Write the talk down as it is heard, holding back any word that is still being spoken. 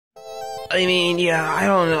I mean, yeah, I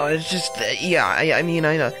don't know. It's just, yeah, I mean,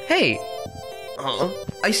 I know. Hey!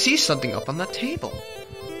 I see something up on that table.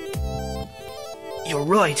 You're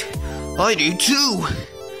right. I do too!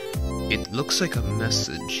 It looks like a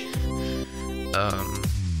message.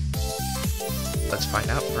 Let's find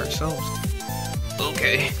out for ourselves.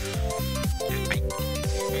 Okay.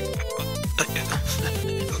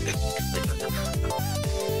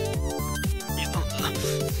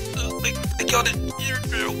 I got it.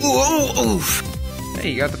 Hey,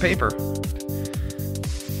 you got the paper.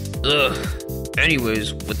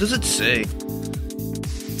 Anyways, what does it say?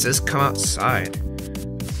 It says come outside.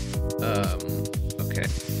 Okay.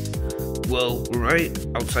 Well, we're right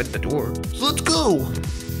outside the door. So let's go!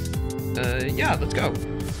 Yeah, let's go.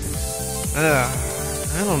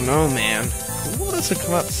 I don't know, man. Who wants to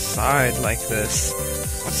come outside like this?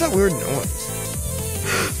 What's that weird noise?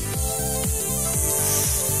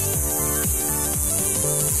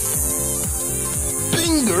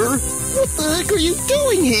 Finger? What the heck are you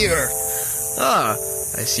doing here?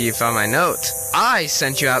 I see you found my note. I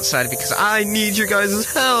sent you outside because I need your guys'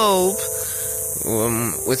 help.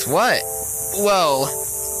 With what? Well,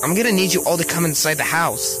 I'm gonna need you all to come inside the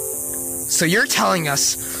house. So you're telling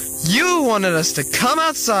us you wanted us to come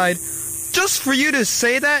outside just for you to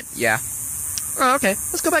say that? Yeah. Oh, okay,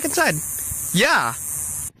 let's go back inside. Yeah.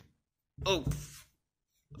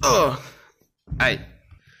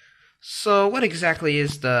 So what exactly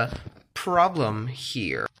is the problem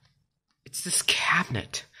here? It's this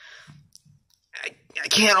cabinet. I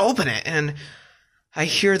can't open it, and I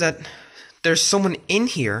hear that there's someone in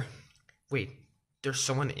here. Wait, there's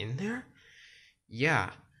someone in there?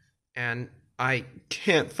 Yeah, and I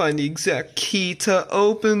can't find the exact key to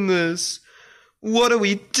open this. What do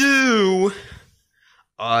we do?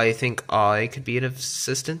 I think I could be of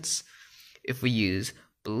assistance if we use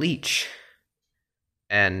bleach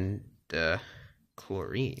and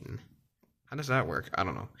chlorine. How does that work? I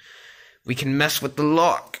don't know. We can mess with the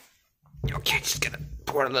lock. Okay, just gonna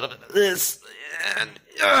pour a little bit of this, and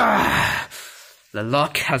the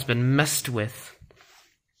lock has been messed with.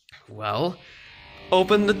 Well,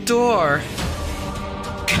 open the door.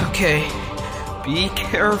 Okay, be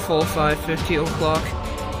careful, 5:50 o'clock.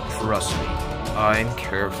 Trust me, I'm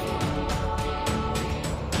careful.